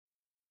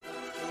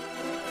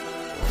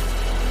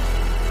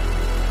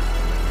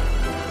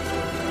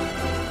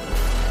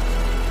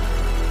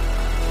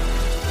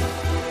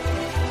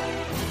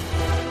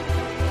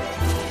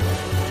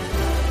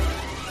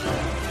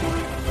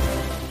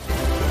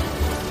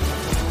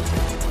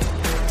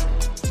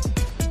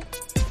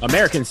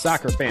American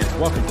soccer fans,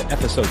 welcome to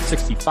episode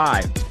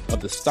 65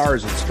 of the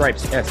Stars and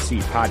Stripes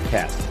FC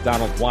podcast.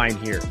 Donald Wine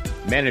here,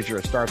 manager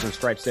of Stars and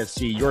Stripes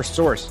FC, your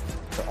source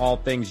for all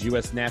things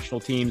U.S.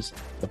 national teams,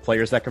 the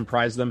players that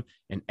comprise them,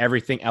 and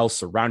everything else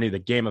surrounding the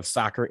game of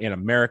soccer in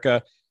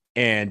America.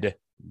 And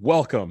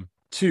welcome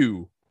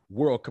to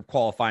World Cup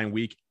qualifying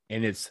week,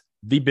 and it's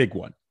the big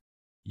one.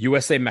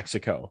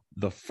 USA-Mexico,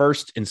 the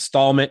first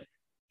installment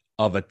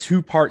of a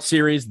two-part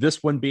series,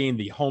 this one being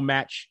the home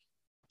match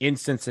in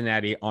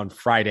Cincinnati on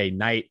Friday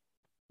night.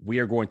 We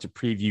are going to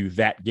preview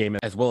that game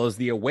as well as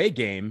the away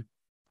game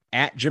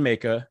at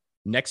Jamaica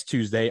next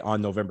Tuesday on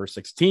November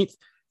 16th.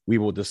 We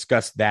will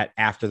discuss that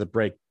after the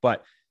break,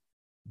 but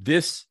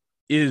this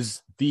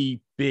is the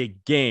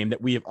big game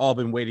that we have all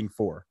been waiting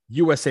for.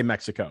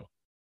 USA-Mexico.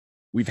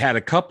 We've had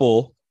a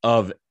couple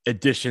of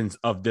editions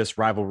of this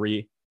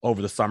rivalry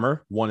over the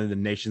summer, one in the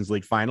Nations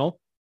League final,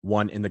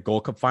 one in the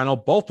Gold Cup final,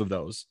 both of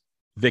those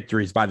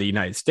victories by the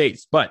United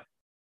States. But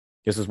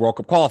this is World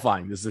Cup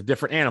qualifying. This is a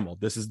different animal.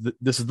 This is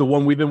the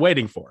one we've been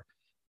waiting for.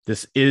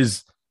 This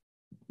is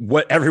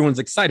what everyone's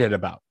excited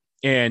about.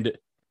 And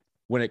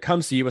when it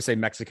comes to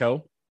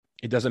USA-Mexico,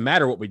 it doesn't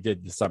matter what we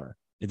did this summer.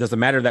 It doesn't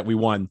matter that we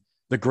won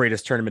the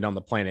greatest tournament on the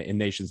planet in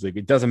Nations League.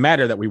 It doesn't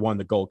matter that we won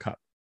the Gold Cup.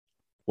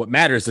 What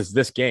matters is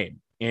this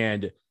game.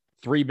 And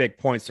 3 big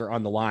points are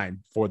on the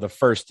line for the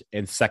first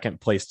and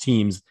second place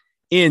teams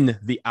in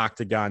the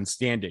Octagon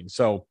standing.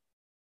 So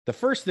the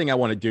first thing I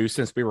want to do,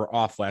 since we were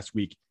off last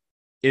week,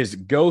 is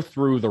go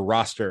through the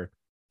roster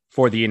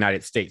for the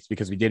United States,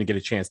 because we didn't get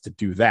a chance to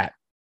do that.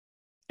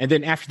 And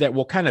then after that,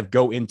 we'll kind of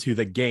go into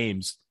the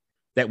games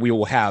that we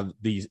will have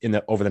these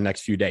over the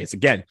next few days.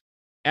 Again,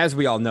 as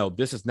we all know,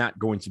 this is not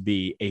going to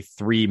be a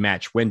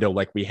 3-match window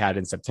like we had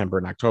in September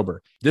and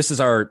October. This is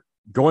our,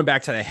 going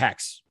back to the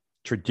Hex,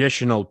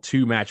 traditional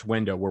 2-match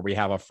window where we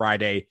have a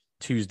Friday,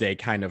 Tuesday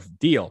kind of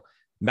deal.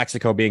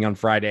 Mexico being on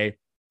Friday,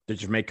 the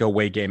Jamaica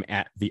away game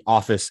at the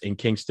office in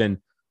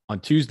Kingston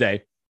on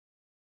Tuesday.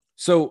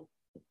 So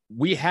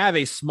we have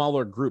a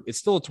smaller group. It's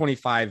still a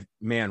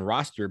 25-man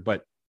roster,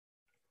 but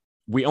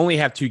we only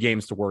have 2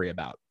 games to worry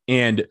about.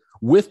 And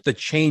with the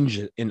change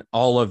in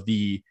all of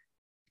the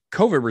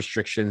COVID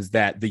restrictions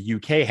that the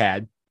UK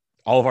had,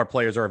 all of our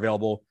players are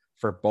available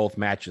for both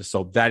matches.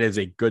 So that is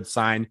a good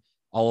sign.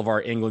 All of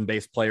our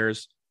England-based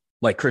players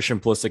like Christian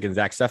Pulisic and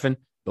Zach Steffen,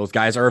 those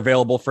guys are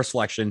available for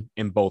selection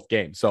in both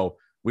games. So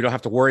we don't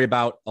have to worry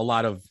about a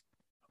lot of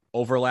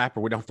overlap,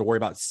 or we don't have to worry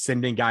about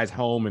sending guys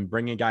home and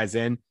bringing guys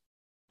in.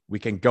 We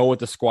can go with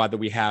the squad that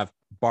we have,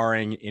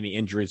 barring any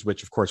injuries,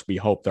 which of course we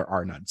hope there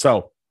are none.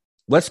 So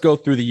let's go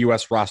through the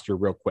U.S. roster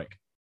real quick.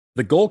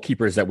 The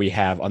goalkeepers that we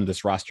have on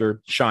this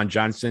roster: Sean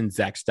Johnson,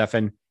 Zach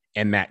Steffen,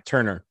 and Matt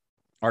Turner.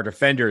 Our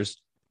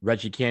defenders: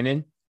 Reggie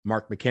Cannon,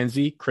 Mark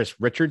McKenzie, Chris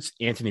Richards,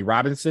 Anthony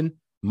Robinson,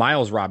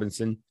 Miles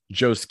Robinson,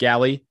 Joe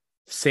Scally,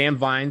 Sam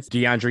Vines,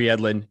 DeAndre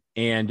Edlin,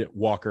 and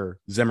Walker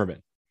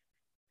Zimmerman.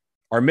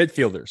 Our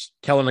midfielders: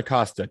 Kellen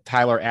Acosta,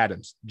 Tyler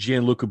Adams,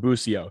 Gianluca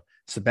Busio,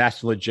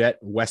 Sebastian Lletget,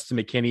 Weston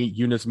McKennie,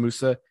 Yunus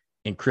Musa,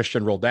 and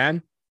Christian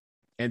Roldan.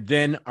 And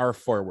then our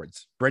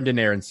forwards: Brendan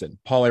Aronson,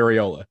 Paul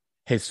Areola,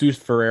 Jesus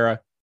Ferreira,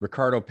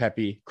 Ricardo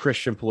Pepi,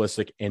 Christian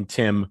Pulisic, and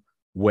Tim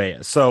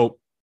Weah. So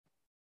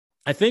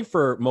I think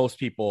for most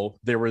people,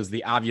 there was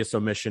the obvious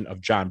omission of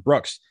John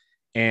Brooks.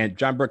 And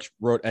John Brooks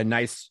wrote a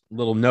nice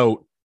little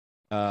note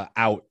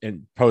out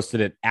and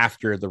posted it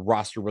after the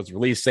roster was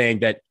released, saying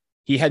that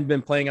he hadn't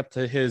been playing up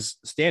to his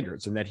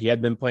standards and that he had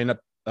been playing up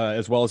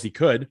as well as he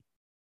could.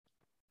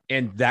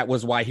 And that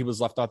was why he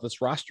was left off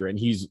this roster. And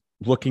he's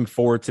looking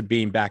forward to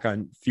being back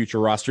on future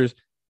rosters.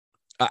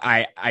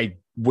 I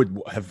would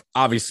have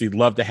obviously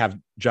loved to have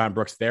John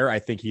Brooks there. I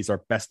think he's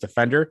our best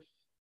defender,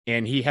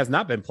 and he has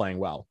not been playing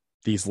well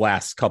these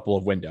last couple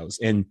of windows.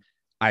 And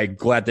I'm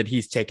glad that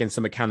he's taken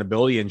some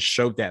accountability and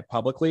showed that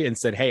publicly and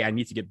said, hey, I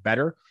need to get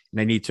better and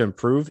I need to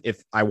improve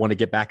if I want to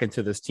get back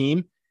into this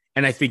team.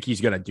 And I think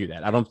he's going to do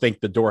that. I don't think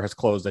the door has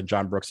closed on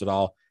John Brooks at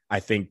all. I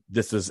think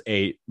this is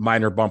a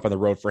minor bump on the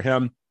road for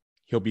him.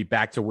 He'll be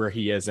back to where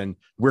he is, and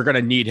we're going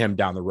to need him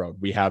down the road.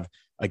 We have,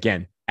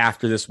 again,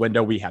 after this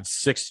window, we have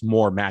 6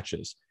 more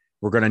matches.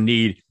 We're going to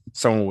need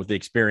someone with the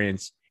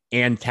experience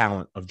and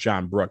talent of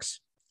John Brooks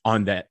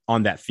on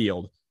that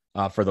field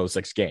for those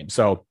 6 games.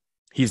 So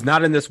he's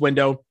not in this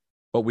window,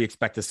 but we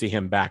expect to see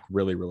him back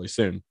really, really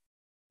soon.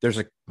 There's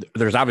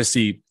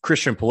obviously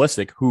Christian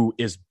Pulisic, who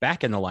is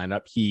back in the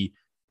lineup. He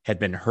had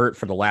been hurt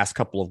for the last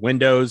couple of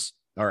windows,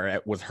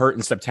 or was hurt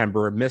in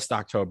September, missed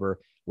October,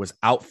 was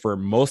out for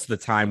most of the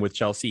time with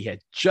Chelsea. He had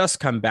just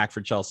come back for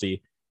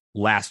Chelsea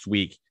last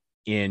week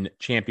in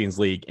Champions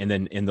League and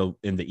then in the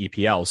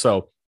EPL.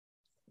 So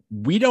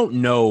we don't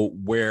know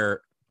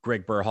where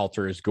Greg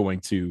Berhalter is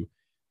going to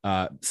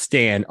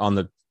stand on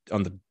the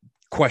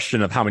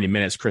question of how many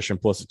minutes Christian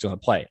Pulisic is going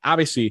to play.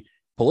 Obviously,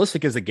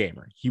 Pulisic is a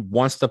gamer. He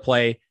wants to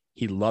play.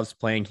 He loves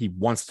playing. He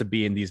wants to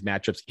be in these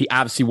matchups. He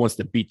obviously wants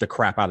to beat the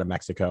crap out of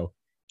Mexico,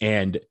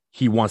 and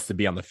he wants to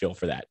be on the field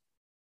for that.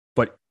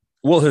 But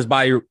will his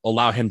body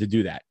allow him to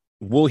do that?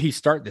 Will he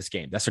start this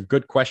game? That's a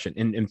good question.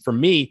 And for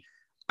me,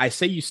 I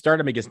say you start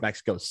him against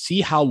Mexico.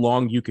 See how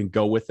long you can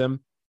go with him,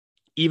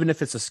 even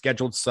if it's a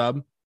scheduled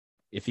sub.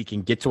 If he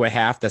can get to a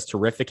half, that's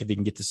terrific. If he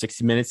can get to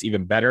 60 minutes,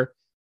 even better.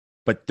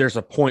 But there's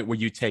a point where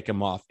you take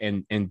him off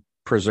and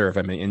preserve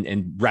him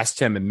and rest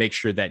him and make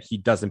sure that he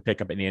doesn't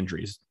pick up any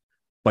injuries.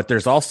 But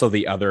there's also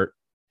the other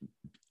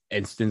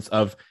instance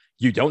of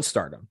you don't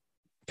start him.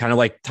 Kind of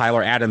like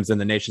Tyler Adams in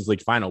the Nations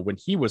League final. When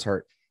he was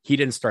hurt, he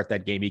didn't start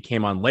that game. He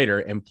came on later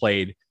and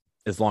played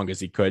as long as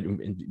he could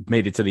and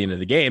made it to the end of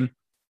the game.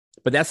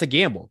 But that's a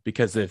gamble,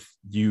 because if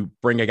you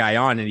bring a guy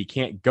on and he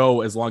can't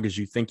go as long as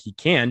you think he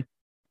can,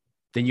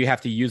 then you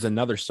have to use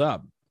another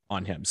sub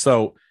on him.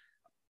 So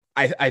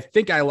I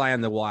think I lie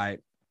on the why.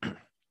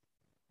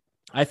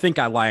 I think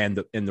I lie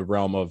in the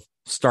realm of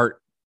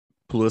start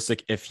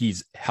Pulisic if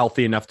he's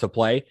healthy enough to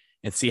play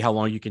and see how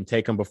long you can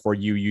take him before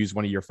you use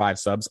one of your 5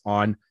 subs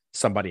on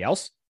somebody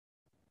else.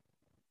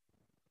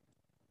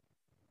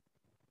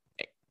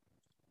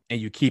 And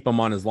you keep him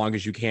on as long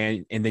as you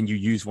can, and then you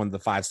use one of the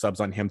 5 subs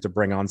on him to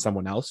bring on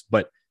someone else.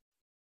 But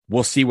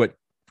we'll see what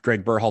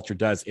Greg Berhalter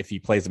does, if he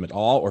plays him at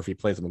all, or if he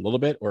plays him a little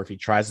bit, or if he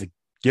tries to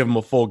give him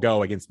a full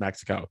go against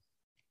Mexico.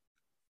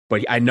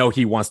 But I know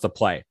he wants to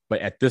play.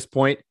 But at this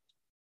point,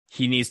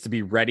 he needs to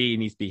be ready. He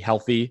needs to be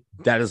healthy.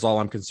 That is all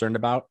I'm concerned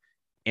about.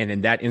 And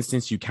in that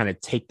instance, you kind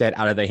of take that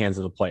out of the hands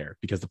of the player,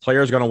 because the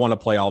player is going to want to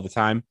play all the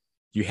time.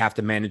 You have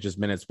to manage his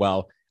minutes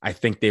well. I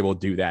think they will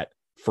do that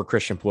for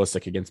Christian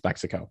Pulisic against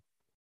Mexico.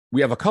 We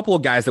have a couple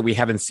of guys that we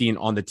haven't seen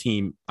on the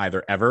team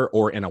either ever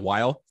or in a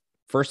while.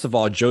 First of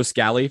all, Joe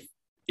Scally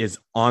is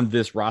on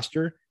this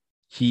roster.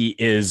 He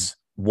is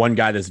one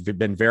guy that's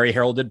been very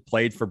heralded,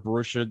 played for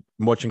Borussia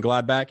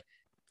Mönchengladbach,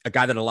 a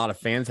guy that a lot of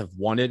fans have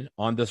wanted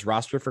on this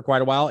roster for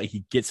quite a while.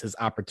 He gets his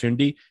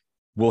opportunity.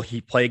 Will he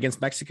play against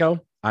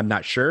Mexico? I'm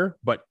not sure,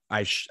 but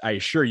I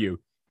assure you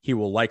he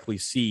will likely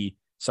see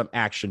some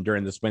action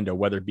during this window,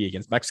 whether it be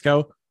against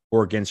Mexico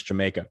or against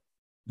Jamaica.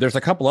 There's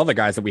a couple other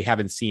guys that we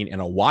haven't seen in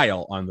a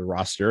while on the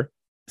roster.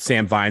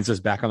 Sam Vines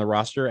is back on the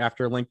roster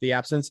after a lengthy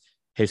absence.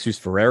 Jesus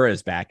Ferreira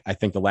is back. I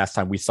think the last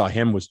time we saw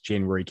him was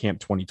January camp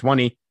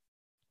 2020.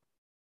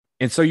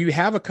 And so you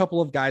have a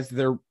couple of guys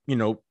that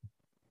are,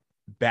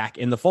 back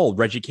in the fold.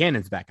 Reggie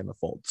Cannon's back in the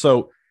fold.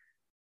 So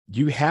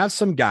you have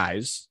some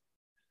guys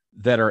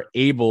that are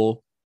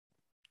able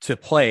to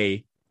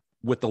play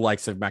with the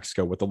likes of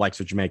Mexico, with the likes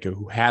of Jamaica,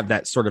 who have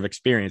that sort of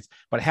experience,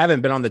 but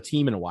haven't been on the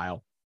team in a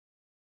while.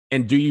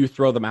 And do you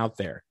throw them out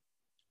there?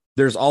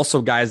 There's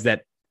also guys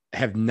that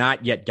have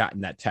not yet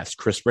gotten that test.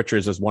 Chris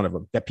Richards is one of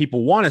them that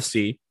people want to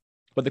see.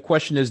 But the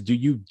question is, do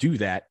you do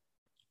that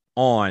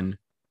on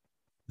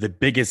the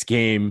biggest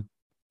game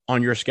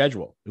on your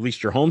schedule, at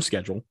least your home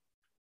schedule?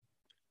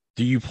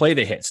 Do you play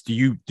the hits? Do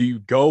you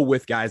go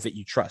with guys that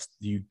you trust?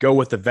 Do you go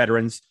with the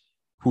veterans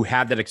who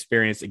have that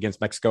experience against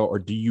Mexico, or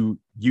do you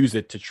use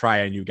it to try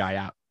a new guy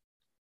out?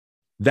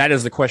 That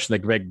is the question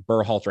that Greg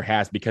Berhalter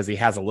has, because he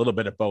has a little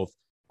bit of both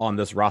on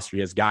this roster.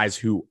 He has guys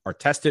who are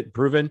tested,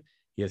 proven.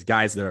 He has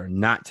guys that are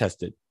not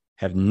tested,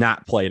 have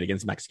not played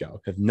against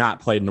Mexico, have not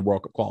played in the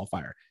World Cup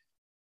qualifier.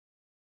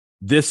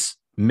 This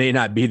may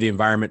not be the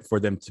environment for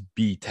them to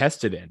be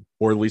tested in,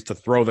 or at least to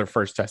throw their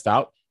first test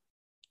out.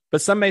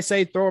 But some may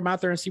say throw them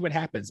out there and see what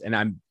happens. And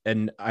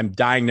I'm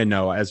dying to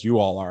know, as you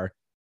all are,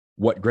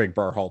 what Greg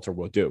Berhalter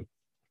will do.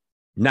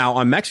 Now,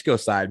 on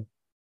Mexico's side,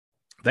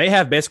 they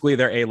have basically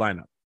their A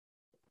lineup.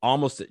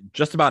 Almost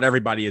just about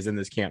everybody is in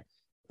this camp.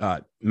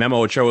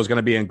 Memo Ochoa is going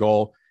to be in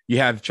goal. You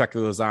have Chucky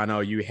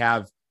Lozano. You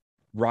have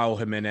Raul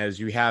Jimenez.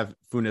 You have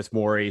Funes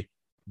Mori.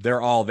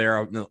 They're all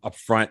there up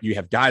front. You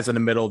have guys in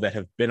the middle that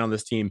have been on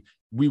this team.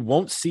 We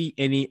won't see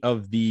any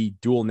of the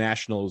dual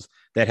nationals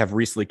that have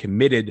recently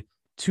committed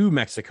to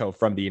Mexico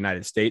from the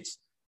United States,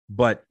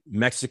 but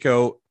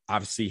Mexico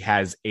obviously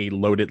has a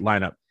loaded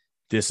lineup.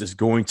 This is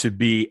going to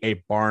be a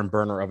barn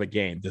burner of a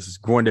game. This is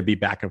going to be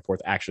back and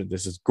forth action.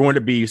 This is going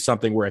to be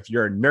something where if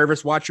you're a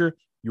nervous watcher,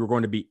 you're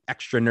going to be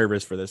extra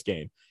nervous for this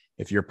game.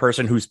 If you're a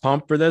person who's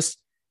pumped for this,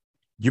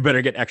 you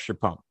better get extra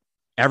pumped.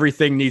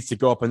 Everything needs to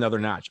go up another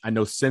notch. I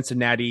know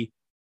Cincinnati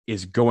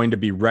is going to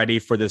be ready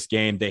for this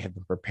game. They have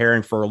been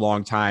preparing for a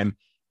long time.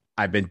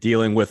 I've been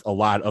dealing with a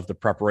lot of the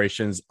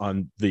preparations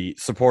on the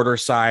supporter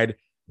side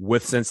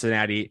with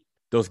Cincinnati.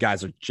 Those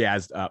guys are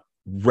jazzed up,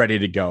 ready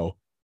to go.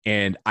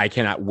 And I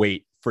cannot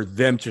wait for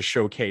them to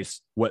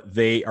showcase what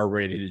they are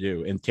ready to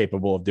do and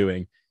capable of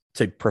doing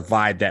to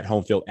provide that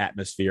home field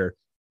atmosphere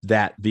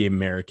that the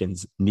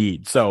Americans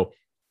need. So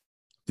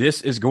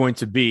this is going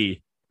to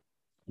be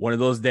one of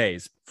those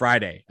days,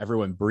 Friday,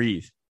 everyone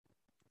breathe,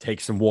 take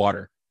some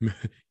water,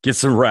 get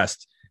some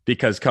rest,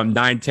 because come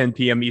 9-10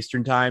 p.m.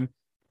 Eastern time,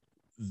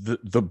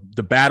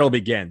 the battle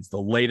begins, the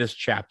latest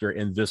chapter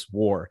in this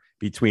war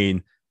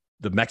between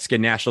the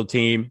Mexican national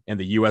team and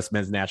the U.S.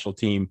 men's national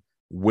team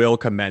will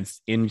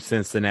commence in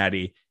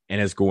Cincinnati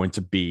and is going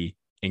to be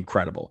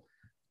incredible.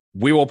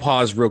 We will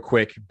pause real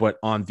quick, but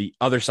on the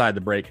other side of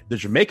the break, the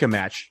Jamaica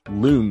match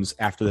looms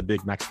after the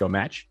big Mexico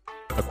match.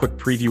 A quick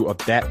preview of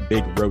that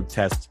big road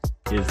test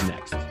is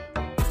next.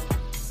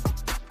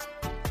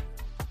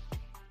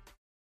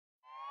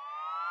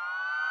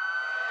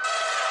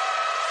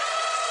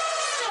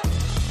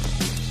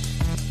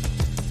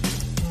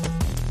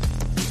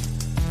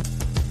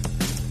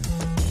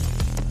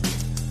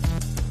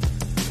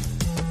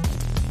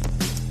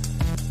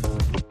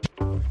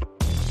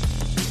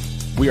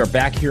 We are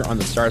back here on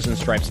the Stars and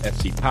Stripes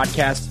FC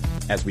podcast.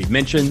 As we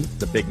mentioned,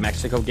 the big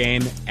Mexico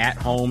game at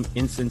home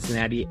in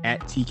Cincinnati at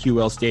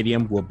TQL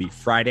Stadium will be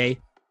Friday,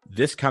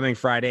 this coming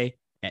Friday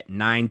at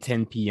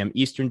 9:10 p.m.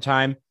 Eastern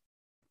time.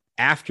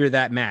 After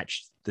that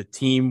match, the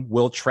team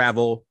will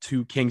travel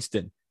to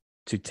Kingston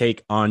to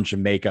take on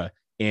Jamaica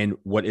in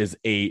what is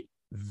a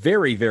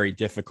very, very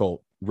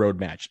difficult road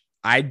match.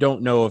 I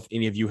don't know if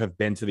any of you have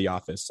been to the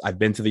office. I've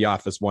been to the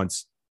office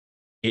once.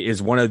 It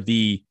is one of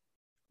the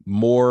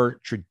more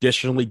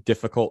traditionally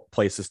difficult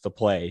places to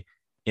play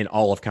in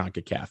all of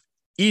CONCACAF.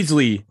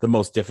 Easily the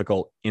most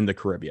difficult in the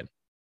Caribbean.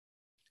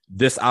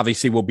 This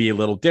obviously will be a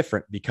little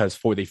different because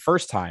for the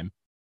first time,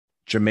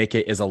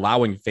 Jamaica is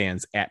allowing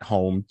fans at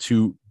home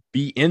to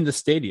be in the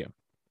stadium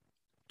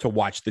to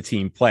watch the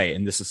team play.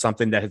 And this is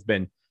something that has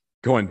been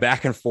going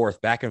back and forth.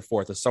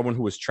 As someone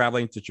who was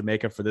traveling to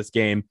Jamaica for this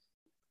game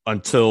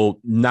until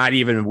not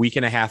even a week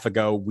and a half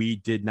ago, we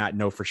did not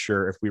know for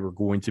sure if we were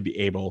going to be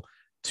able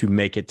to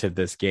make it to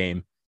this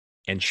game.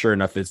 And sure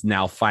enough, it's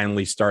now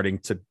finally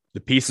the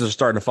pieces are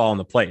starting to fall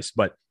into place.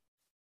 But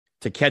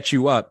to catch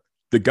you up,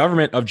 the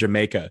government of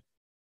Jamaica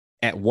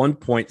at one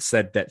point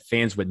said that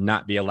fans would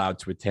not be allowed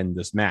to attend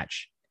this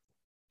match.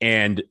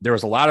 And there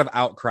was a lot of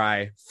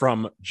outcry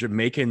from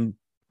Jamaican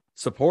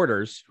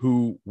supporters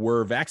who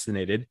were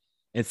vaccinated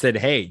and said,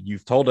 hey,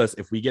 you've told us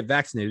if we get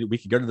vaccinated, we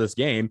could go to this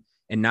game.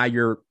 And now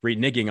you're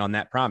reneging on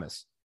that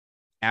promise.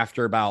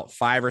 After about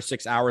 5 or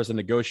 6 hours of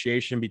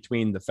negotiation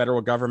between the federal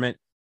government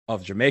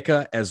of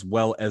Jamaica as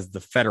well as the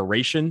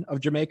Federation of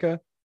Jamaica,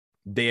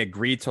 they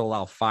agreed to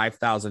allow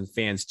 5,000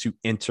 fans to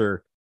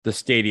enter the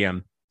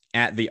stadium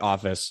at the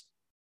office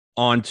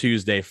on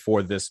Tuesday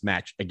for this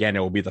match. Again, it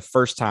will be the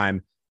first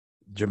time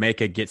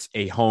Jamaica gets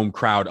a home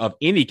crowd of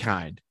any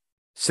kind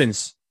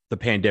since the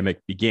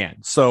pandemic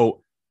began.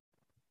 So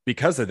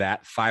because of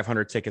that,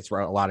 500 tickets were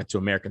allotted to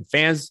American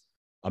fans.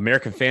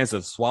 American fans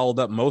have swallowed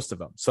up most of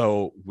them.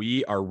 So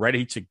we are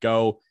ready to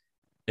go.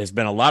 There's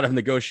been a lot of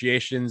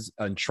negotiations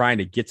on trying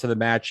to get to the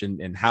match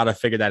and how to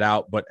figure that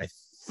out. But I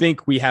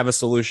think we have a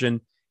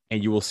solution,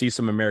 and you will see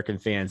some American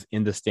fans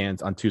in the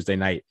stands on Tuesday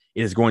night.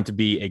 It is going to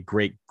be a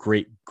great,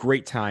 great,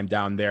 great time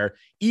down there,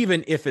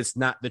 even if it's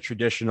not the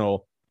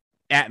traditional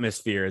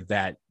atmosphere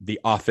that the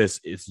office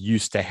is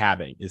used to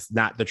having. It's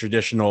not the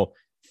traditional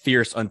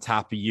fierce on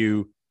top of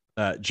you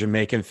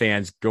Jamaican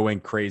fans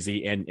going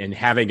crazy and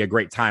having a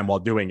great time while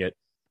doing it,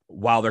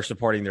 while they're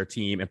supporting their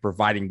team and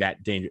providing that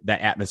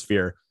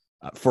atmosphere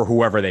for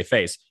whoever they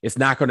face. It's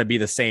not going to be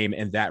the same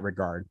in that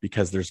regard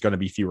because there's going to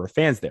be fewer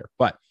fans there,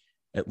 but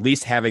at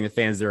least having the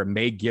fans there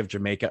may give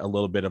Jamaica a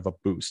little bit of a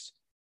boost.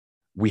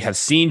 We have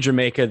seen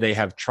Jamaica. They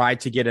have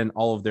tried to get in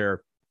all of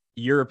their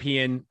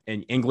European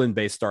and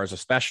England-based stars,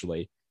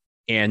 especially.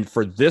 And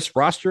for this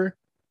roster,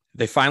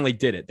 they finally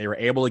did it. They were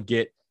able to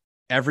get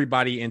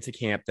everybody into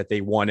camp that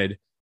they wanted.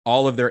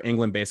 All of their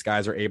England-based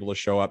guys are able to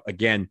show up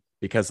again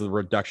because of the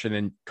reduction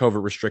in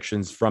COVID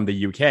restrictions from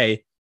the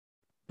UK.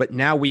 But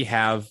now we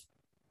have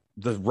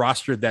the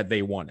roster that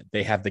they wanted.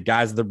 They have the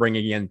guys that they're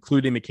bringing in,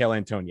 including Mikel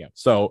Antonio.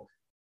 So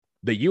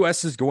the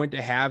U.S. is going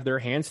to have their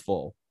hands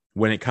full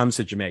when it comes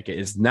to Jamaica.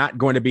 It's not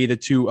going to be the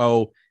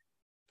 2-0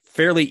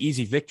 fairly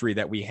easy victory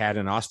that we had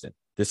in Austin.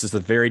 This is a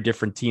very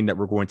different team that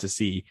we're going to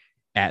see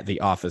at the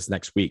office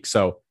next week.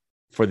 So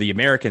for the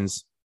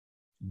Americans,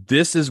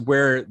 this is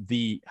where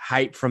the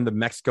hype from the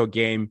Mexico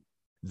game,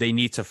 they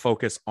need to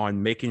focus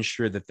on making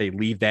sure that they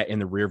leave that in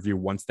the rear view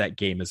once that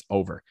game is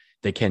over.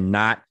 They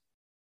cannot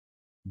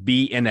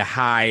be in a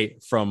high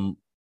from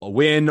a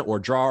win or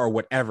draw or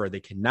whatever. They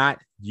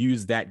cannot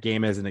use that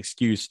game as an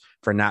excuse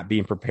for not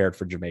being prepared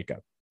for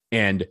Jamaica.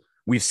 And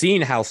we've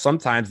seen how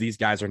sometimes these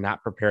guys are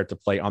not prepared to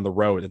play on the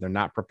road, and they're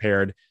not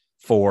prepared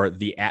for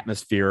the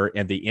atmosphere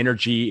and the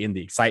energy and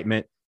the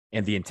excitement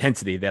and the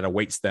intensity that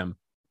awaits them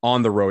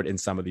on the road in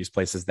some of these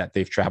places that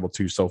they've traveled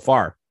to so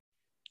far.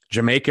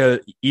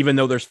 Jamaica, even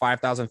though there's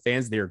 5,000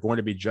 fans, they are going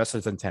to be just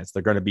as intense.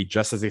 They're going to be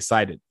just as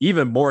excited,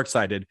 even more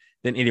excited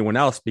than anyone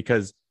else,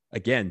 because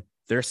again,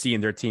 they're seeing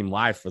their team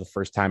live for the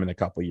first time in a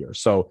couple of years.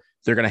 So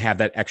they're going to have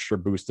that extra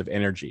boost of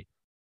energy.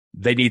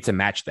 They need to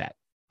match that.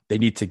 They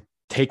need to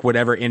take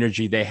whatever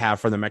energy they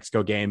have from the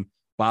Mexico game,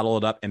 bottle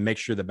it up, and make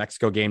sure the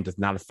Mexico game does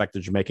not affect the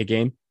Jamaica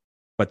game.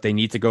 But they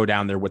need to go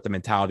down there with the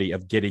mentality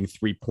of getting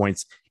 3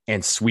 points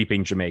and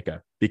sweeping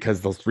Jamaica,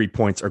 because those 3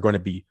 points are going to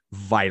be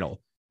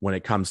vital when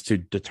it comes to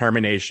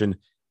determination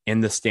in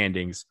the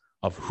standings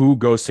of who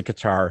goes to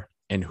Qatar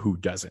and who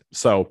doesn't.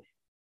 So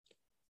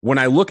when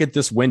I look at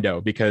this window,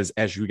 because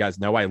as you guys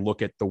know, I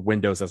look at the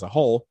windows as a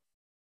whole.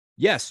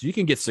 Yes, you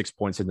can get 6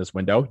 points in this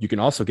window. You can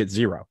also get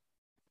 0.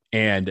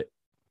 And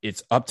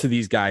it's up to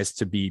these guys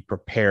to be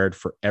prepared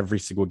for every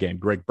single game.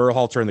 Greg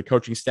Berhalter and the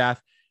coaching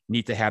staff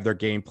need to have their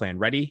game plan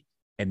ready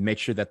and make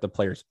sure that the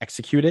players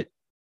execute it.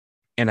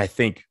 And I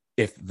think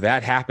if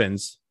that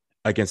happens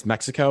against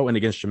Mexico and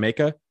against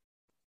Jamaica,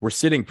 we're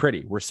sitting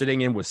pretty. We're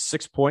sitting in with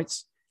 6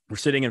 points. We're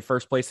sitting in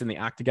first place in the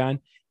octagon,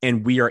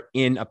 and we are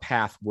in a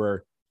path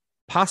where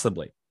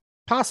possibly,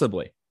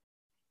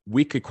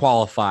 we could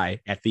qualify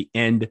at the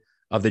end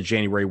of the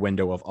January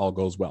window if all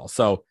goes well.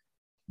 So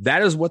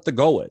that is what the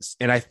goal is.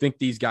 And I think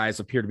these guys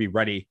appear to be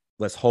ready.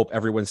 Let's hope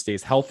everyone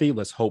stays healthy.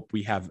 Let's hope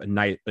we have a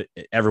night,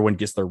 everyone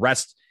gets their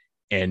rest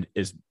and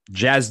is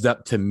jazzed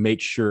up to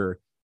make sure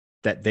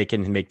that they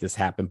can make this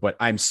happen. But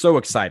I'm so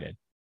excited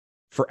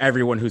for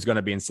everyone who's going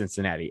to be in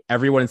Cincinnati.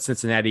 Everyone in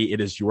Cincinnati, it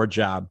is your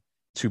job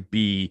to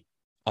be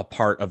a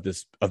part of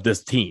this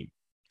team,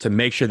 to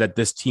make sure that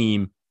this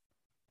team,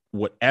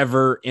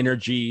 whatever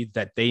energy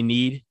that they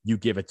need, you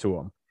give it to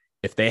them.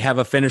 If they have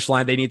a finish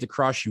line they need to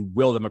cross, you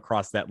will them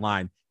across that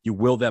line. You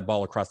will that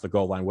ball across the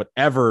goal line.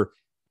 Whatever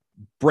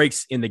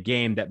breaks in the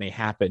game that may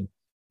happen,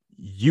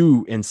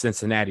 you in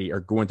Cincinnati are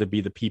going to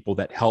be the people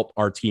that help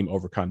our team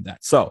overcome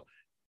that. So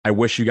I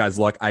wish you guys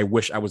luck. I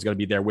wish I was going to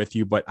be there with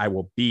you, but I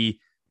will be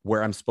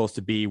where I'm supposed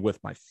to be with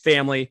my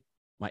family,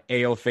 my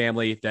AO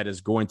family that is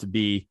going to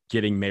be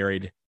getting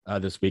married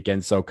this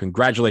weekend. So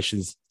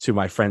congratulations to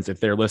my friends if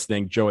they're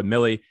listening, Joe and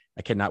Millie.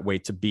 I cannot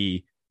wait to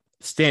be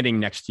standing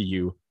next to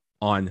you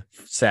on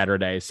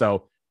Saturday.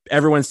 So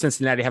everyone in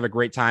Cincinnati, have a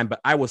great time, but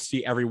I will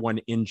see everyone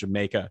in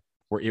Jamaica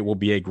where it will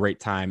be a great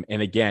time.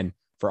 And again,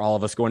 for all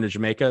of us going to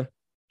Jamaica,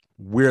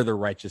 we're the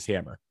righteous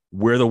hammer.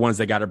 We're the ones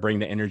that got to bring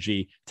the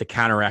energy to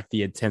counteract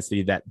the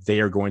intensity that they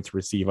are going to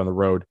receive on the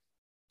road.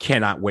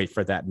 Cannot wait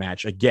for that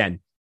match.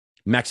 Again,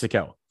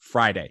 Mexico,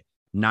 Friday,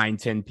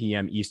 9:10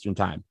 p.m. Eastern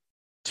time.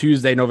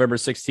 Tuesday, November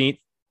 16th,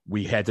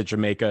 we head to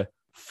Jamaica,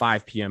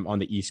 5 p.m. on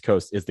the East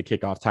Coast is the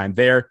kickoff time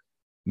there.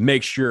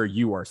 Make sure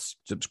you are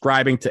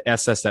subscribing to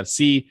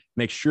SSFC.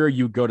 Make sure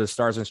you go to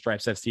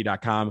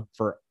starsandstripesfc.com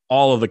for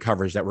all of the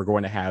coverage that we're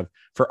going to have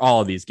for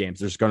all of these games.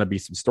 There's going to be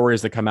some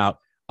stories that come out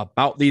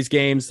about these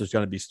games. There's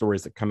going to be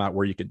stories that come out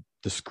where you can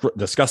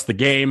discuss the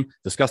game,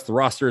 discuss the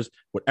rosters,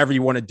 whatever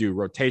you want to do,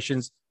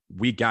 rotations.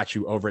 We got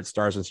you over at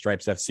Stars and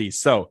Stripes FC.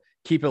 So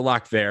keep it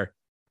locked there.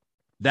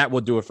 That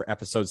will do it for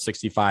episode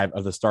 65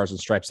 of the Stars and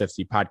Stripes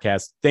FC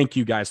podcast. Thank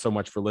you guys so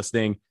much for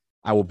listening.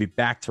 I will be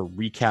back to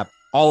recap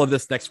all of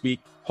this next week.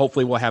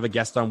 Hopefully we'll have a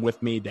guest on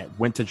with me that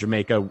went to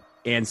Jamaica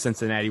and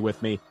Cincinnati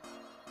with me.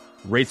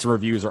 Rates and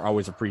reviews are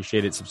always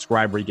appreciated.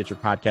 Subscribe where you get your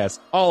podcasts,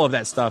 all of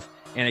that stuff.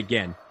 And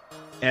again,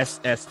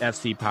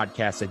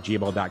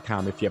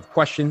 ssfcpodcast@gmail.com if you have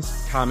questions,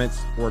 comments,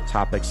 or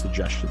topic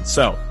suggestions.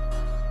 So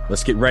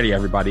let's get ready,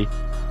 everybody.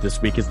 This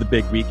week is the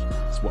big week.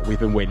 It's what we've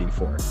been waiting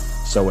for.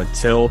 So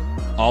until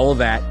all of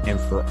that, and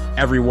for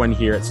everyone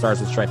here at Stars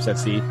and Stripes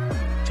FC,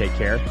 take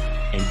care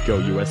and go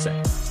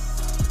USA.